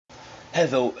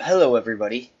Hello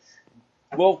everybody.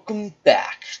 Welcome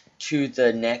back to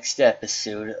the next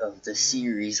episode of the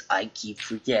series I keep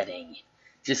forgetting.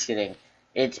 Just kidding.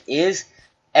 It is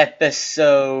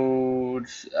episode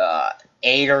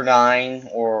 8 or 9,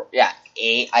 or yeah,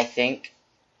 8 I think,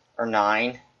 or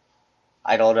 9.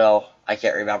 I don't know. I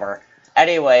can't remember.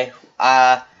 Anyway,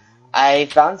 I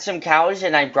found some cows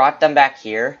and I brought them back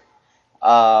here.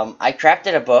 I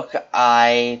crafted a book.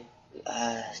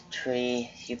 Tree,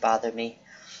 you bother me.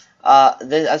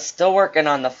 I'm still working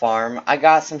on the farm. I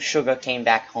got some sugar cane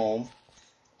back home.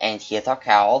 And here's our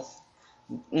cows.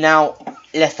 Now,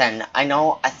 listen, I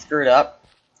know I screwed up.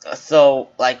 So,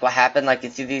 like, what happened, like,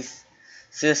 you see these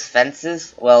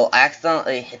fences? Well, I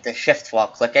accidentally hit the shift while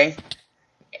clicking.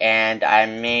 And I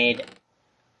made,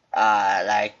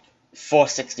 like,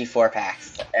 464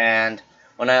 packs. And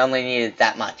when I only needed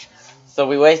that much. So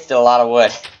we wasted a lot of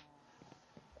wood.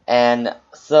 And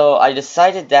so I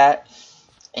decided that,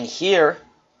 and here,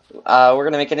 we're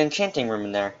going to make an enchanting room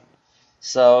in there.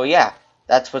 So yeah,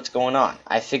 that's what's going on.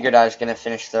 I figured I was going to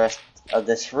finish the rest of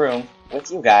this room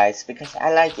with you guys, because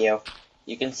I like you.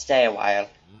 You can stay a while.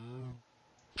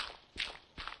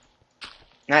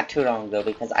 Not too long though,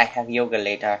 because I have yoga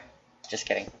later. Just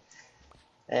kidding.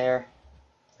 There.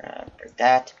 Break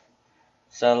that.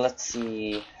 So let's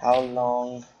see, how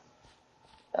long,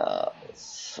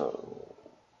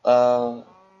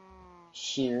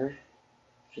 here.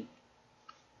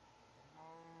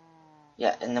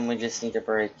 Yeah, and then we just need to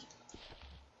break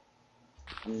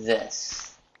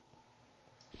this.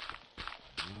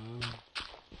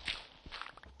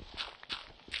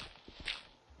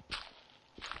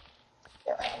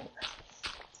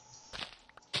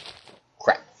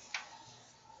 Crap.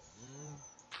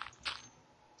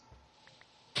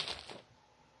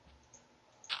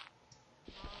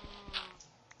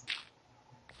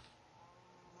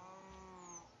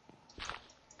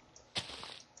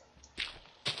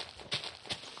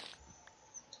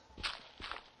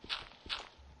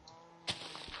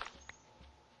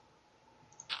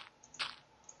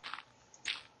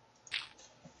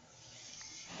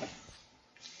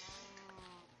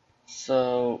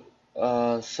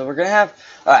 So we're gonna have,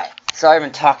 alright, so I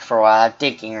haven't talked for a while, I'm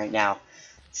thinking right now.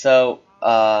 So,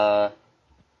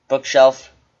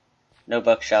 bookshelf, no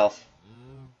bookshelf.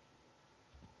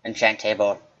 Enchant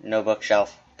table, no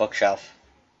bookshelf, bookshelf.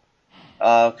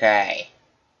 Okay.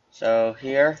 So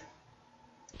here,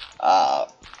 I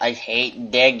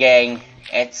hate digging.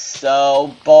 It's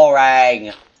so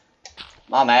boring.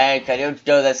 Mommy, can you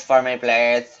do this for me,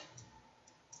 please?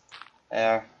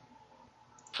 There.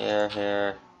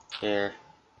 Here. There.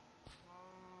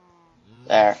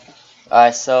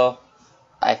 Alright, so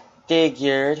I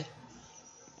figured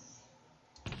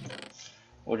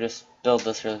we'll just build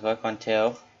this really quick. 1,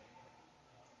 2.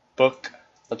 Book,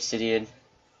 obsidian.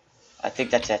 I think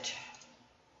that's it.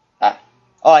 Oh,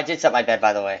 I did set my bed,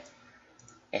 by the way.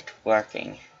 It's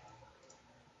working.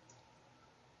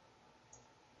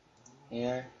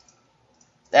 Here.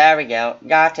 There we go.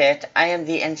 Got it. I am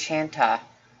the enchanter.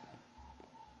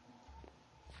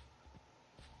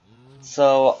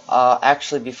 So,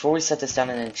 actually, before we set this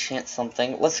down and enchant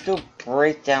something, let's go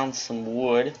break down some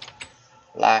wood.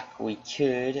 Like we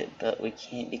could, but we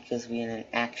can't because we're in an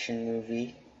action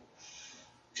movie.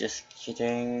 Just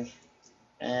kidding.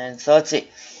 And so, let's see.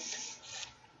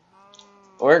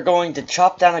 We're going to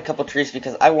chop down a couple trees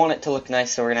because I want it to look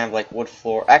nice, so we're gonna have, like, wood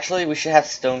floor. Actually, we should have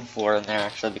stone floor in there,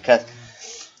 actually, because,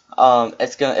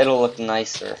 it'll look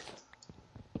nicer.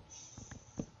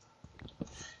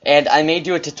 And I may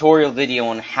do a tutorial video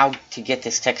on how to get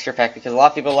this texture pack because a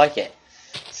lot of people like it.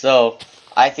 So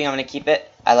I think I'm gonna keep it.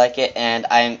 I like it, and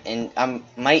I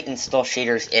might install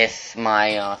shaders if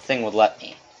my thing would let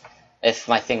me. If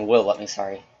my thing will let me,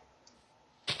 sorry.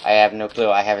 I have no clue.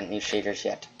 I haven't used shaders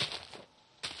yet.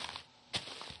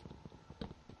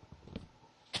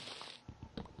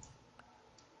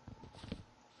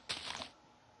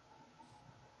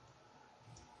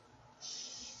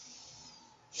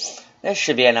 There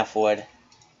should be enough wood.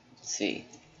 Let's see.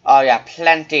 Oh yeah,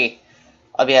 plenty.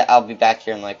 I'll be back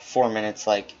here in like 4 minutes.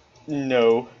 Like,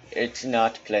 no, it's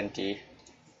not plenty.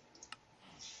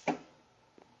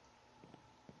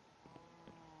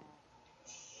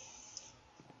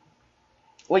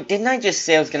 Wait, didn't I just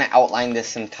say I was gonna outline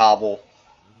this in cobble?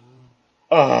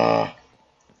 Ugh.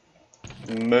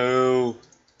 Moo.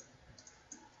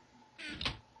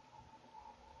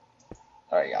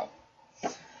 There you go.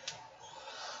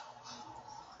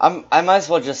 I might as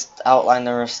well just outline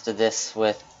the rest of this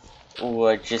with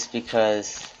wood just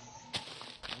because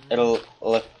it'll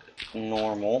look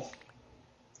normal.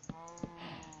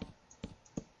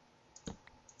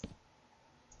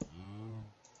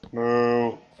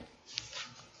 Moo.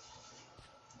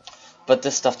 But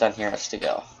this stuff down here has to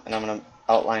go, and I'm gonna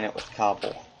outline it with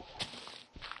cobble.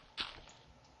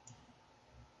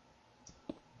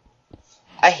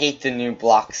 I hate the new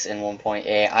blocks in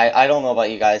 1.8. I don't know about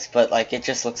you guys, but like it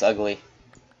just looks ugly.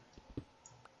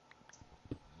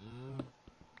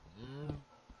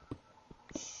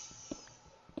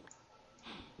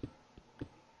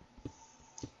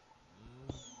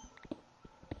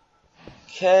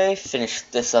 Okay, finish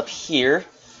this up here,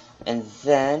 and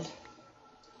then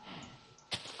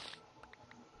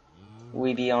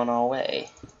we be on our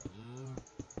way.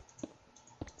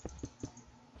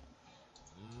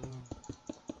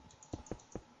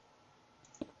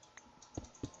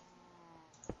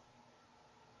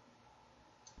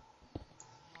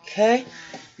 Okay,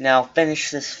 now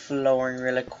finish this flooring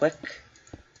really quick,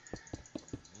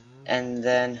 and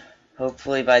then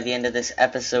hopefully by the end of this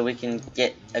episode we can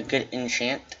get a good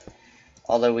enchant,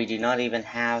 although we do not even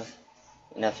have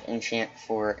enough enchant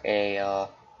for a,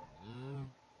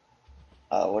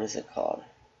 what is it called?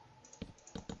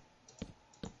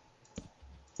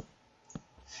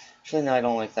 Actually, no, I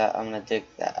don't like that. I'm gonna dig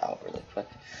that out really quick.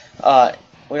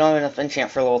 We don't have enough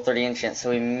enchant for level 30 enchant, so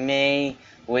we may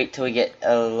wait till we get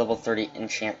a level 30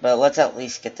 enchant, but let's at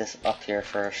least get this up here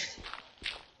first.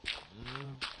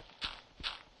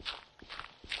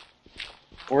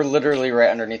 We're literally right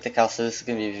underneath the cow, so this is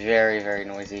gonna be very, very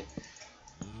noisy.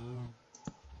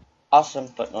 Awesome,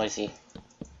 but noisy.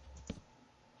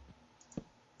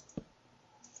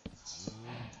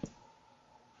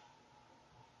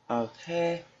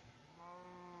 Okay.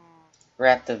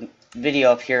 Wrap the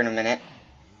video up here in a minute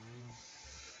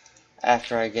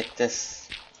after I get this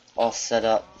all set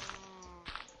up.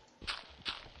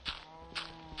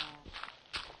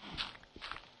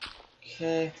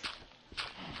 Okay.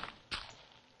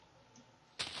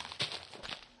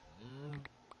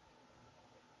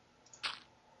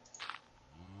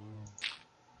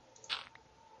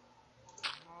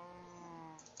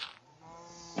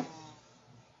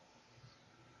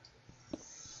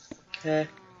 Okay,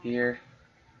 here.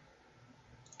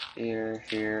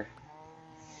 Here.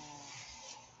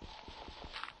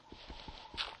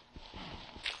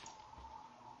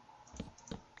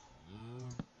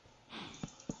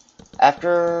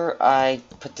 After I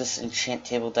put this enchant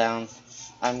table down,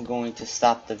 I'm going to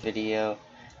stop the video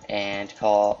and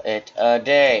call it a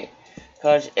day,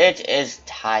 because it is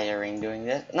tiring doing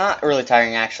this. Not really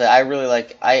tiring, actually. I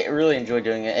really enjoy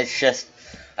doing it. It's just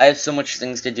I have so much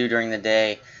things to do during the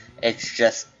day. It's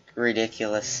just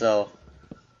ridiculous. So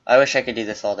I wish I could do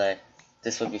this all day.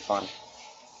 This would be fun.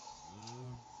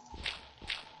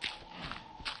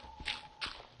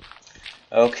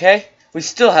 Okay, we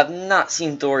still have not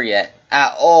seen Thor yet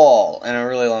at all in a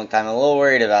really long time. I'm a little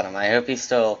worried about him. I hope he's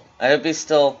still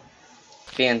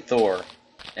being Thor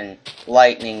and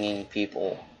lightninging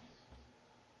people.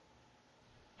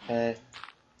 Okay.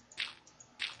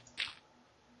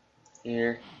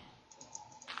 Here.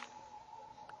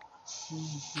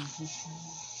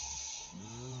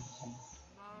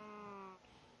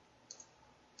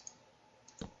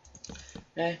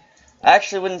 Okay. I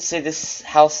actually wouldn't say this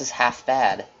house is half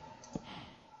bad.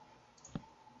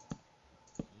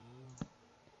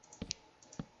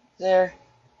 There.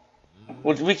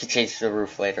 Well, we could change the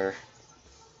roof later.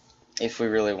 If we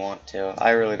really want to.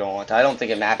 I really don't want to. I don't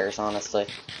think it matters, honestly.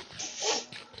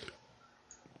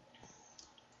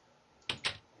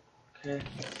 Okay.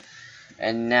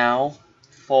 And now,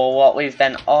 for what we've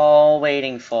been all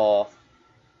waiting for.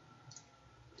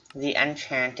 The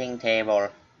enchanting table.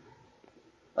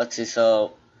 Let's see,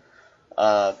 so,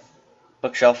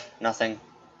 bookshelf, nothing.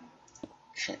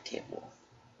 Enchant table.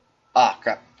 Ah,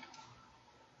 crap.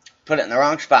 Put it in the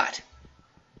wrong spot.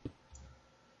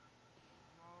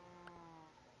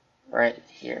 Right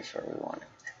here's where we want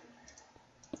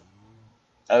it.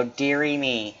 Oh, dearie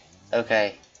me.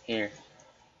 Okay, here.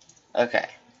 Okay.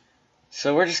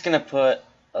 So we're just gonna put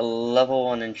a level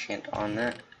 1 enchant on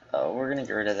that. We're gonna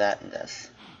get rid of that and this.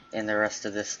 And the rest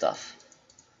of this stuff.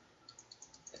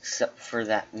 Except for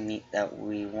that meat that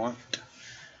we want.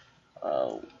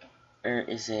 Where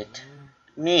is it?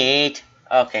 Meat!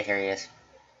 Okay, here he is.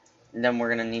 And then we're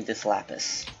gonna need this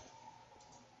lapis.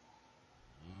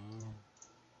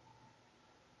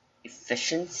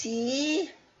 Efficiency?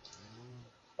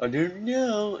 I don't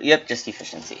know. Yep, just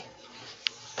efficiency.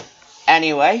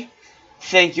 Anyway,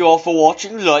 thank you all for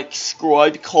watching. Like,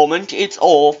 subscribe, comment. It's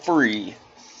all free.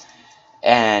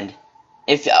 And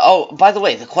if by the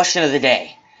way, the question of the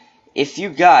day. If you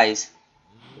guys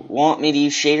want me to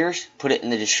use shaders, put it in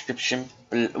the description.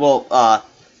 Well,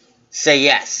 say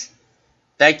yes.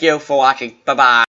 Thank you for watching. Bye-bye.